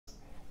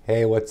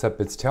Hey, what's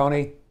up? It's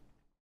Tony.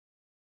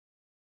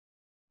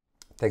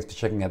 Thanks for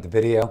checking out the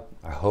video.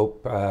 I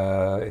hope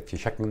if you're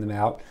checking them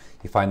out,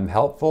 you find them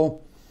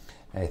helpful.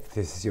 If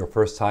this is your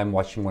first time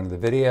watching one of the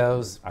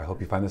videos, I hope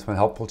you find this one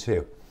helpful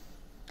too.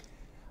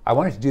 I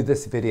wanted to do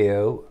this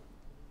video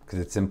because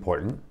it's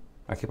important.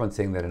 I keep on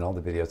saying that in all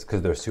the videos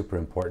because they're super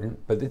important,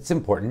 but it's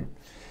important.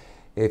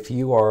 If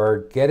you are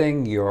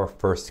getting your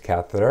first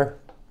catheter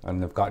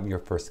and have gotten your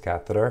first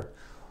catheter,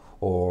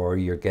 or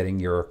you're getting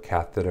your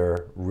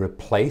catheter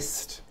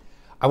replaced,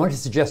 I want to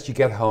suggest you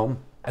get home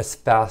as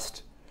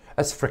fast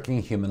as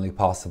freaking humanly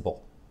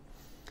possible.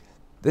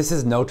 This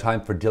is no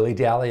time for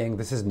dilly-dallying.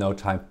 This is no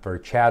time for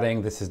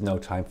chatting. This is no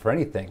time for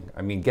anything.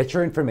 I mean, get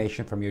your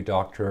information from your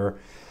doctor,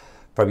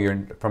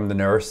 from the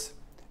nurse.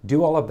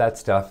 Do all of that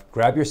stuff.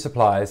 Grab your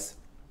supplies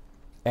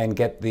and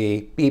get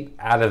the beep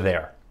out of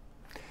there.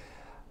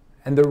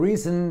 And the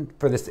reason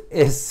for this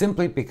is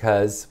simply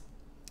because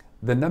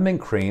the numbing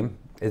cream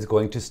is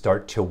going to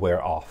start to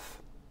wear off.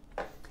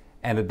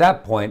 And at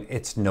that point,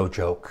 it's no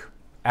joke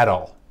at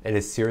all. It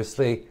is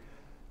seriously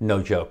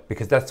no joke,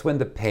 because that's when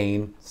the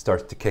pain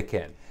starts to kick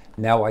in.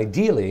 Now,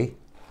 ideally,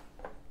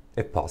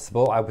 if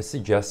possible, I would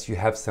suggest you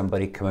have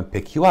somebody come and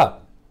pick you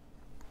up.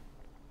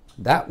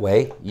 That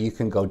way, you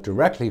can go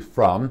directly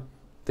from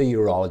the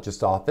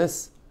urologist's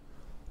office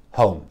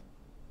home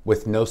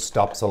with no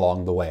stops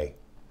along the way.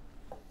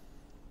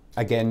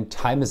 Again,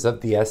 time is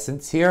of the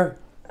essence here.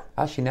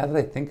 Actually, now that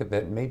I think of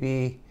it,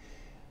 maybe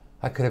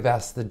I could have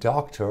asked the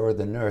doctor or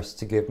the nurse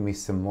to give me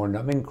some more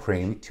numbing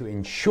cream to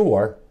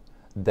ensure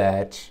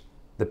that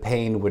the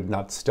pain would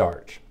not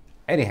start.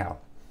 Anyhow,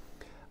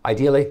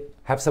 ideally,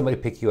 have somebody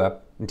pick you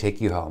up and take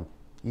you home.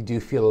 You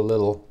do feel a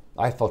little,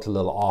 I felt a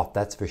little off,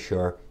 that's for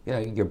sure. You know,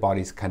 your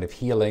body's kind of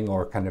healing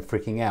or kind of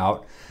freaking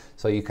out,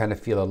 so you kind of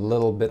feel a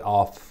little bit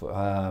off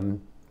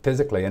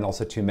physically, and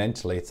also too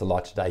mentally. It's a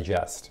lot to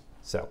digest.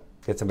 So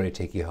get somebody to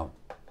take you home.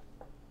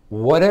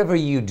 Whatever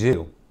you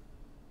do,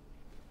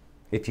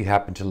 if you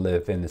happen to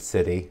live in a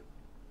city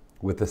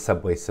with a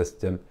subway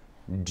system,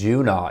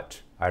 do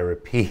not, I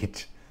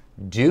repeat,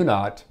 do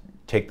not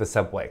take the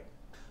subway.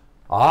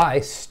 I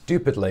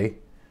stupidly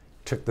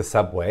took the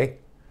subway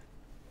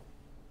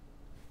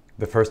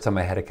the first time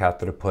I had a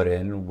catheter put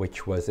in,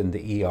 which was in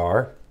the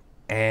ER,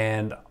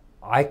 and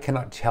I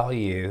cannot tell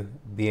you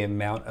the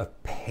amount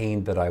of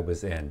pain that I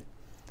was in.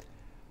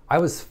 I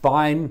was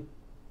fine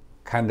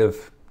kind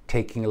of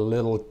taking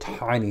little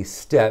tiny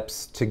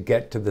steps to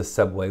get to the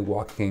subway,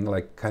 walking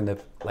kind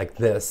of like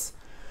this,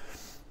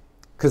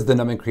 because the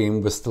numbing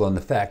cream was still in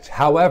effect.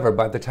 However,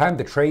 by the time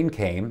the train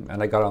came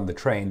and I got on the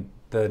train,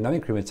 the numbing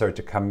cream had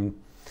started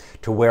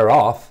to wear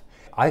off.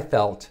 I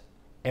felt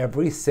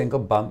every single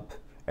bump,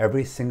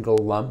 every single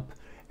lump,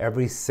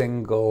 every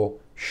single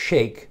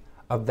shake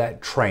of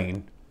that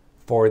train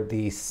for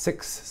the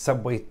 6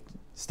 subway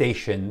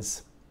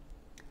stations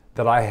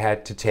that I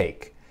had to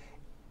take.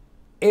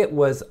 It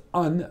was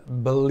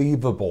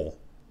unbelievable,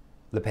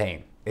 the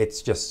pain.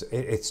 It's just,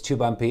 it's too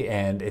bumpy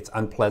and it's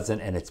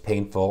unpleasant and it's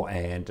painful,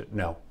 and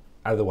no,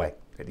 out of the way,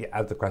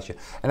 out of the question.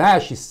 And I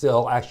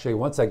actually,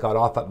 once I got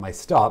off at my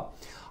stop,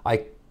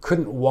 I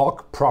couldn't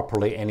walk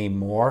properly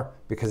anymore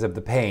because of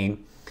the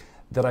pain,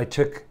 that I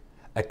took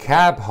a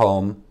cab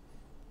home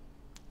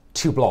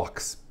 2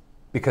 blocks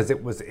because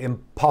it was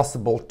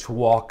impossible to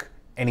walk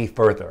any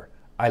further.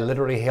 I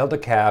literally hailed a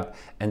cab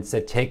and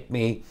said, take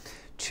me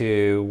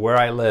to where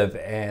I live,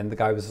 and the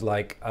guy was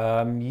like,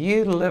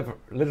 you live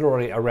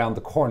literally around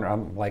the corner.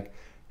 I'm like,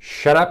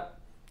 shut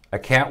up, I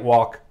can't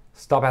walk,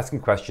 stop asking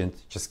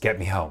questions, just get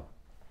me home.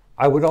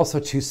 I would also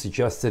too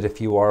suggest that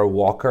if you are a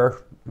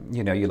walker,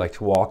 you know, you like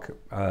to walk,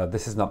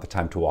 this is not the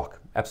time to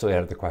walk. Absolutely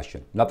out of the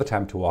question. Not the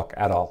time to walk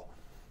at all.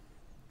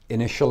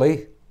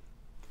 Initially,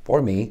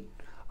 for me,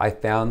 I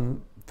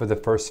found for the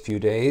first few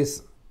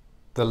days,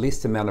 the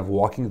least amount of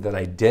walking that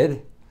I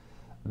did,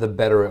 the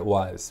better it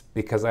was,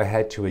 because I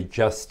had to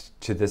adjust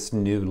to this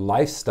new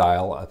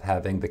lifestyle of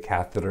having the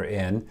catheter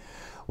in,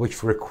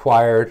 which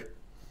required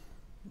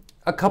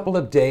a couple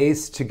of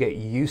days to get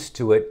used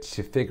to it,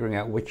 to figuring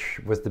out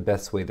which was the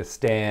best way to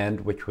stand,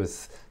 which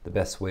was the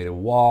best way to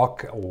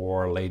walk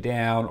or lay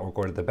down or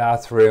go to the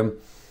bathroom,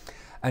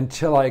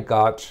 until I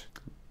got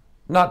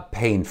not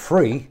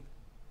pain-free,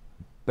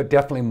 but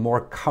definitely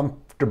more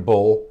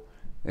comfortable,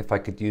 if I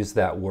could use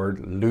that word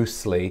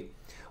loosely,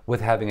 with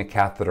having a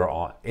catheter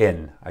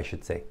in.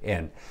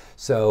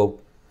 So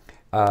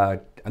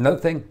another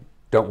thing,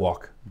 don't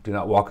walk. Do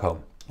not walk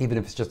home, even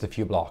if it's just a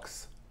few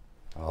blocks.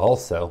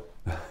 Also,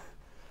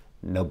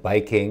 no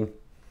biking,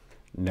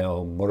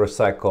 no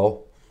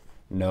motorcycle,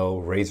 no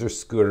razor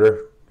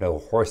scooter, no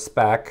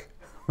horseback,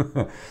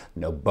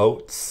 no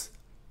boats.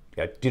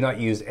 Yeah, do not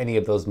use any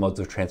of those modes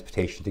of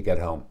transportation to get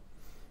home.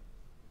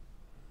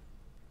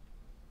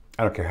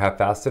 I don't care how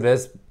fast it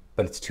is,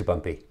 but it's too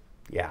bumpy.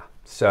 Yeah,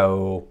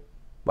 so,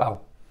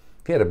 well,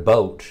 if you had a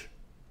boat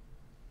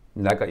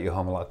and that got you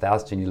home a lot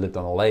faster and you lived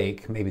on a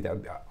lake, maybe that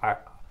would be,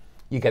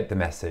 you get the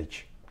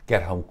message.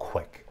 Get home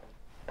quick.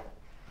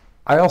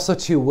 I also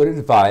too would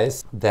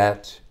advise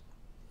that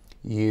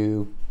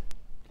you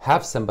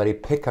have somebody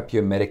pick up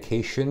your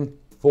medication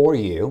for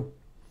you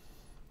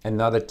and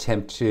not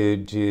attempt to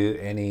do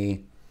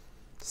any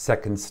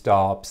second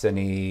stops,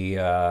 any,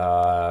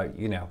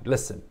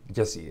 listen,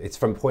 just it's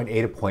from point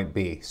A to point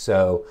B.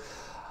 So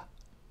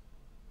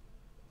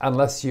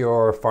unless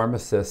your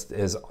pharmacist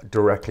is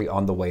directly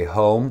on the way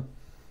home,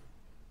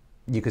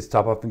 you could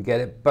stop off and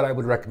get it, but I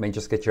would recommend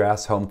just get your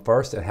ass home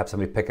first and have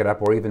somebody pick it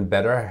up, or even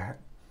better,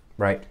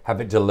 right, have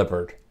it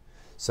delivered.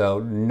 So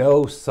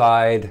no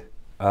side,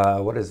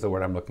 what is the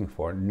word I'm looking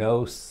for?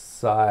 No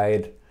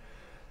sidetracking.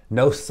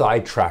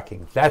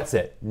 That's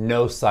it.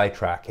 No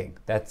sidetracking.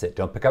 That's it.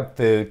 Don't pick up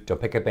food. Don't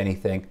pick up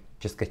anything.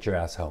 Just get your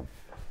ass home.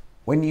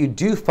 When you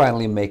do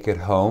finally make it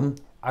home,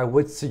 I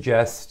would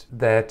suggest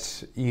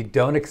that you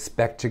don't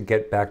expect to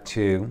get back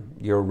to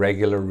your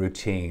regular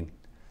routine.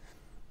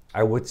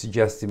 I would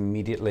suggest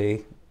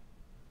immediately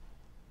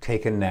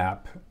take a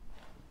nap,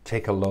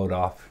 take a load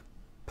off,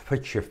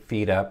 put your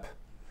feet up,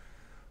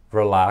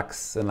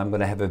 relax, and I'm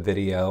going to have a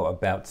video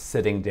about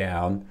sitting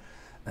down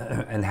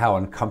and how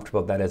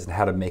uncomfortable that is and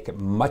how to make it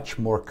much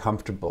more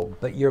comfortable.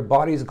 But your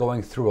body's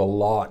going through a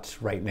lot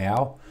right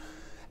now,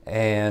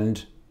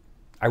 and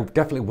I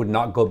definitely would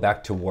not go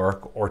back to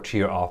work or to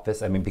your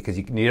office. I mean, because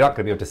you're not going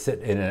to be able to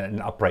sit in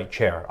an upright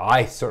chair.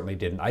 I certainly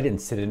didn't. I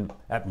didn't sit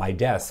at my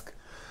desk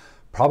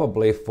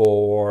probably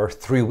for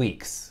 3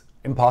 weeks.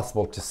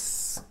 Impossible,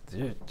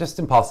 just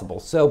impossible.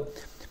 So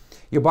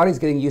your body's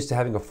getting used to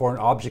having a foreign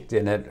object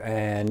in it,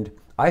 and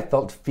I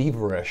felt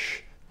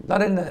feverish,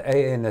 not in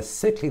a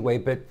sickly way,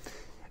 but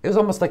it was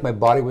almost like my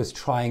body was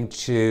trying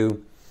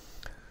to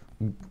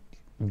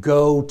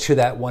go to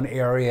that one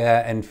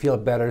area and feel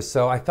better.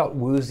 So I felt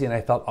woozy and I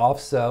felt off.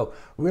 So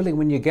really,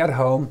 when you get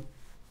home,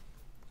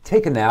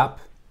 take a nap,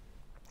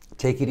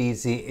 take it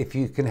easy. If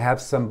you can have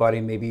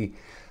somebody maybe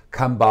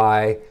come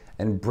by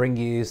and bring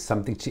you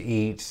something to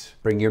eat,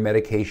 bring your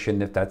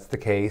medication if that's the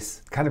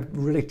case, kind of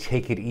really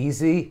take it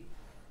easy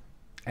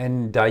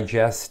and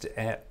digest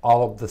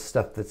all of the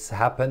stuff that's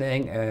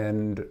happening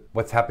and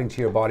what's happening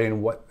to your body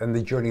and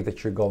the journey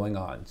that you're going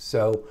on.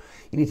 So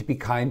you need to be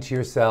kind to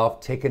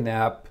yourself, take a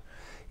nap,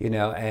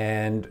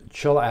 and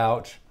chill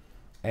out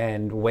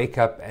and wake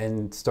up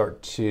and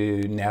start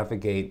to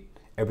navigate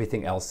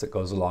everything else that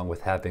goes along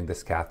with having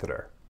this catheter.